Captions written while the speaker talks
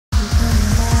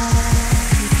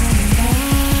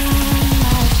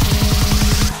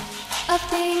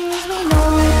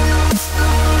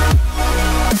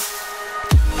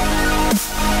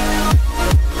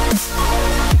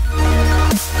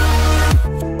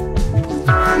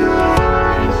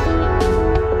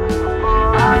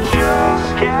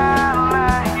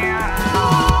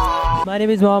My name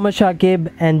is Mohammed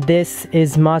Shakib and this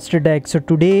is Master Tech. So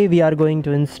today we are going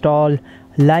to install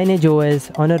Lineage OS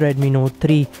on a Redmi Note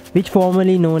 3, which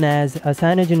formerly known as a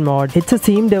CyanogenMod. It's the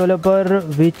same developer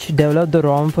which developed the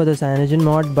ROM for the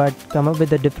CyanogenMod but come up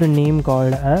with a different name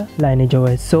called a Lineage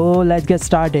OS. So let's get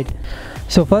started.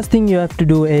 So first thing you have to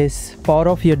do is power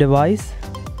off your device.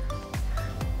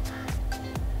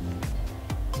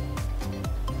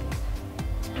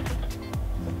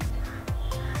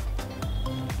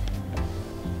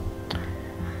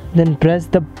 Then press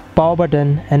the power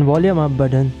button and volume up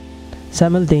button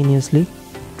simultaneously.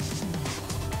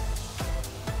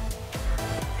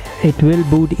 It will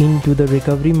boot into the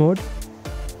recovery mode.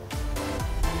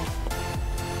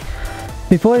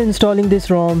 Before installing this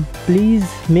ROM, please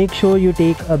make sure you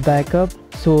take a backup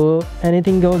so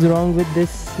anything goes wrong with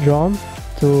this ROM,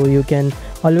 so you can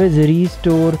always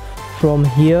restore from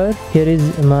here. Here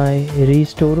is my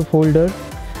restore folder.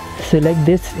 Select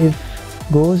this if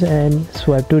goes and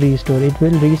swipe to restore. It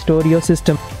will restore your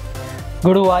system.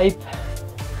 Go to wipe,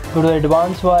 go to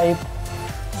advanced wipe,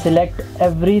 select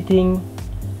everything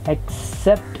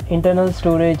except internal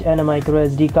storage and a micro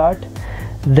SD card.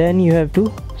 Then you have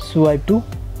to swipe to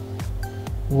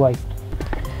wipe.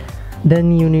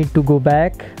 Then you need to go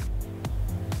back,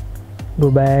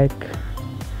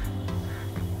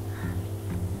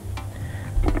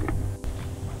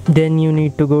 then you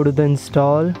need to go to the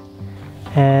install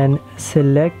and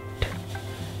select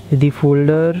the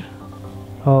folder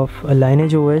of a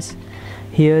Lineage OS.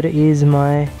 Here is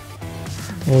my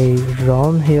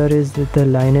ROM. Here is the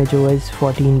Lineage OS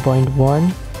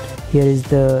 14.1. Here is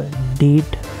the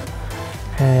date,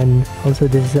 and also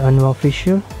this is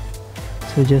unofficial,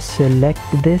 so just select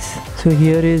this. So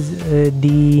here is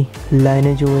the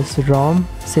Lineage OS ROM.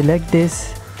 Select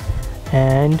this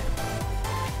and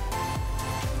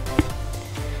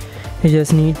you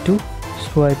just need to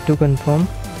swipe to confirm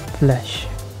flash.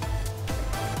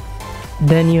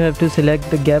 Then you have to select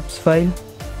the GApps file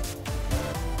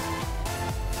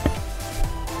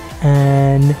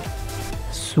and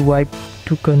swipe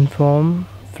to confirm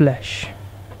flash.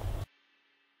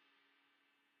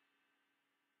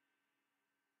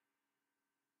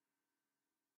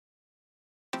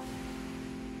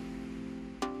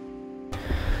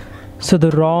 So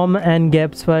the ROM and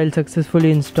GApps file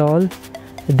successfully installed.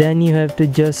 Then you have to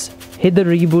just hit the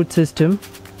reboot system.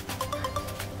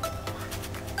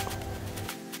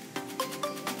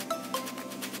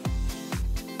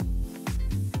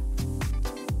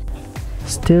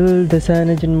 Still the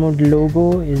CyanogenMod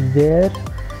logo is there,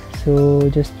 so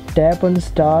just tap on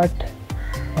start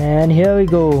and here we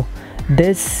go.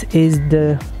 This is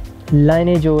the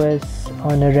Lineage OS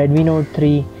on a Redmi Note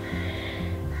 3.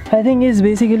 I think it's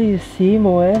basically the same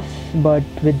OS but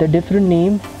with a different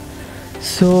name.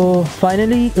 So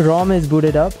finally ROM is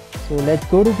booted up, so let's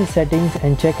go to the settings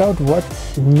and check out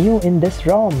what's new in this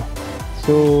ROM.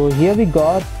 So here we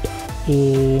got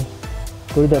go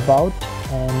to the about,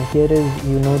 and here is,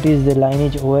 you notice the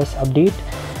Lineage OS update.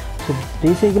 So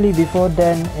basically before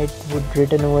then it would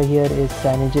written over here is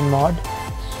CyanogenMod,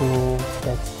 so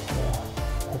that's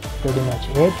pretty much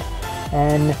it.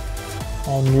 And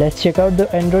let's check out the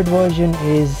Android version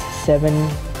is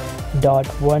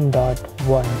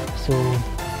 7.1.1, so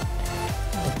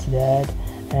that's that.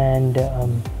 And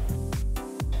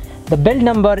the build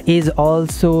number is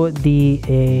also the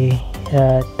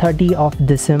 30 of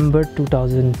December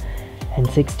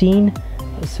 2016,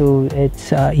 so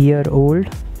it's a year old.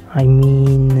 I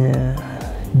mean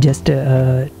just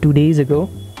 2 days ago.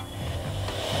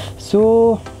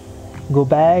 So go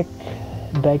back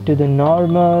to the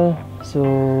normal.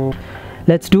 So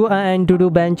let's do an Antutu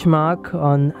benchmark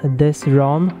on this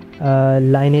ROM,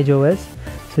 Lineage OS.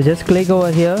 So just click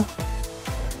over here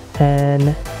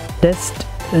and test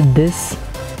this.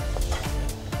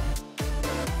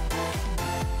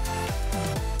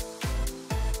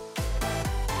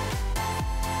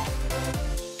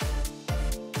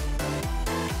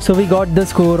 So we got the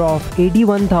score of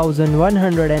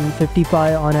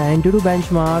 81,155 on an Antutu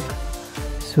benchmark.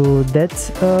 So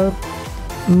that's a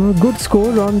good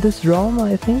score on this ROM,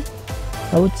 I think.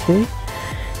 I would say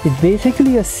it's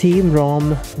basically a same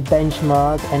ROM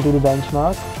benchmark, Antutu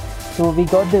benchmark. So we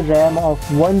got the RAM of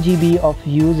 1 GB of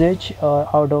usage,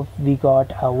 out of we got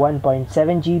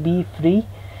 1.7 GB free,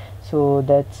 so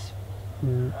that's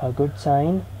a good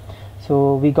sign.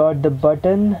 So we got the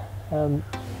button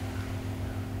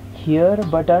here,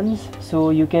 buttons,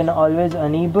 so you can always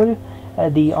enable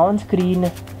the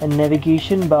on-screen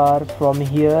navigation bar from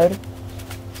here.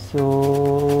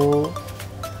 So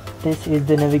this is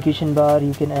the navigation bar,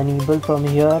 you can enable from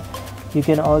here. You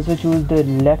can also choose the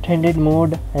left-handed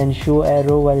mode and show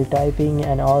arrow while typing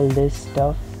and all this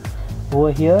stuff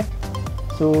over here.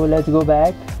 So let's go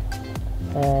back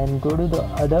and go to the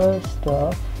other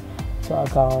stuff, so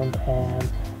account, and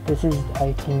this is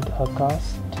I think a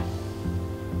cast,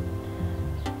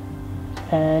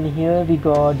 and here we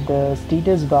got the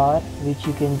status bar, which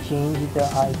you can change the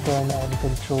icon and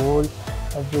control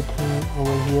everything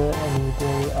over here, and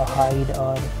either hide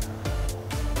or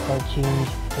change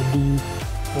the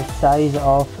size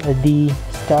of the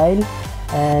style.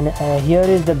 And here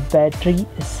is the battery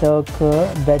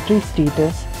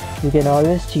status. You can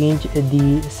always change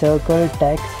the circle,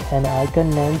 text and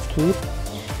icon landscape,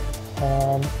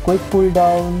 and quick pull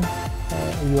down,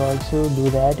 you also do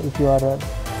that if you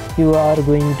are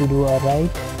going to do a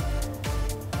right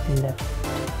left.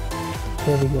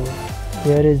 Here we go,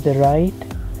 here is the right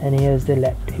and here is the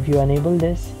left. If you enable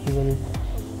this, you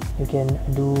can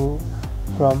do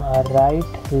from a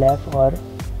right, left or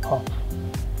off.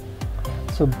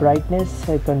 So brightness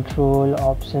control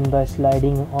option by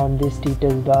sliding on this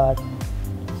status bar.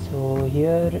 So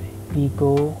here we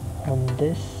go on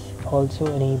this, also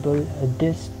enable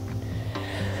this.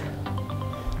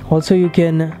 Also you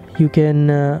can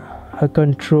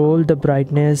control the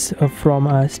brightness from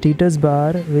a status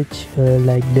bar, which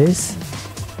like this.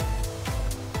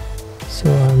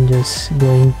 So I'm just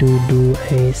going to do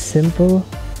a simple,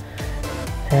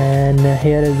 and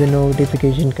here is the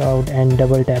notification count and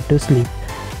double tap to sleep.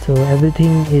 So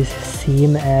everything is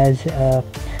same as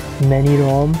many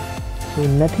ROM, so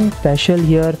nothing special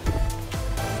here.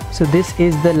 So this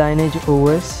is the Lineage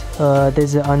OS.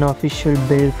 There's an unofficial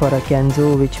build for a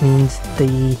Kenzo, which means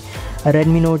the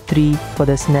Redmi Note 3 for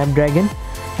the Snapdragon,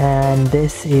 and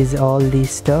this is all the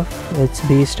stuff. It's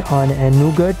based on a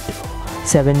Nougat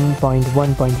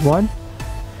 7.1.1.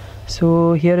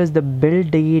 so here is the build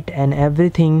date and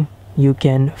everything you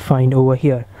can find over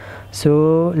here.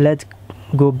 So let's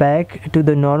go back to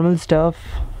the normal stuff.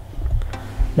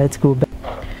 Let's go back.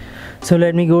 So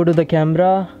let me go to the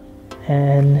camera,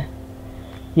 and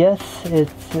yes,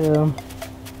 it's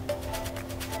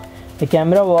the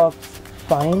camera works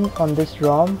fine on this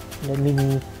ROM. Let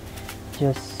me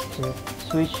just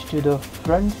switch to the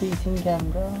front facing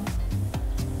camera.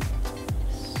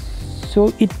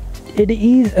 So it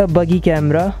is a buggy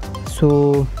camera.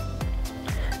 So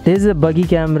this is a buggy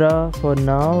camera for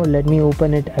now. Let me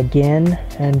open it again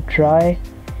and try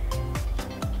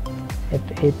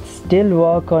if it still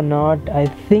work or not. I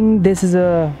think this is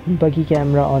a buggy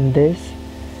camera on this,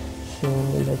 so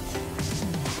let's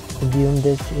assume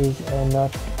this is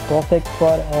not perfect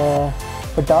for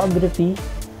photography.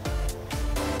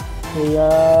 So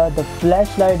yeah, the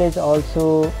flashlight is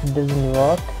also doesn't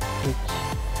work,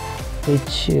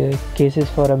 which cases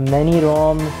for a many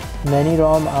ROM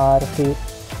are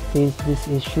face this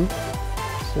issue.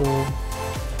 So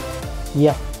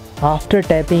yeah, after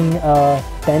tapping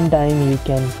 10 times you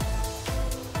can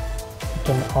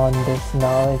on this.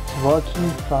 Now it's working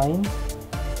fine.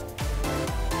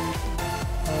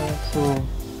 So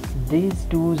these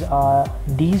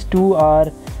two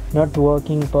are not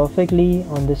working perfectly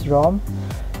on this ROM.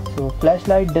 So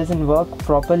flashlight doesn't work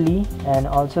properly, and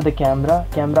also the camera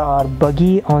are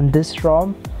buggy on this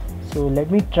ROM. So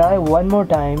let me try one more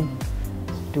time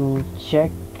to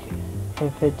check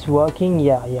if it's working.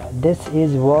 Yeah, this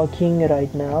is working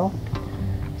right now.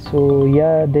 So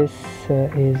yeah, this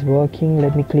is working.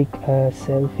 Let me click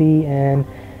selfie, and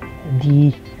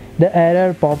the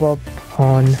error pop up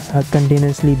on a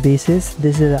continuously basis.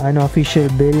 This is an unofficial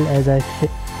build. As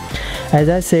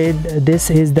I said, this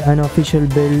is the unofficial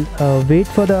build. Wait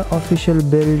for the official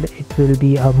build, it will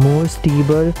be a more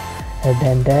stable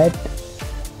than that.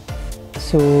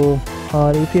 So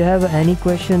if you have any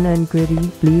question and query,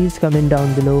 please comment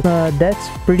down below. That's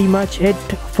pretty much it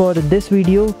for this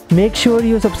video. Make sure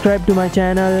you subscribe to my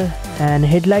channel and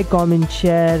hit like, comment,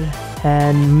 share,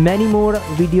 and many more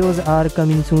videos are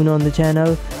coming soon on the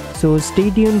channel. So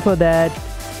stay tuned for that,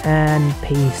 and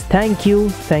peace. Thank you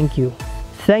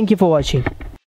for watching.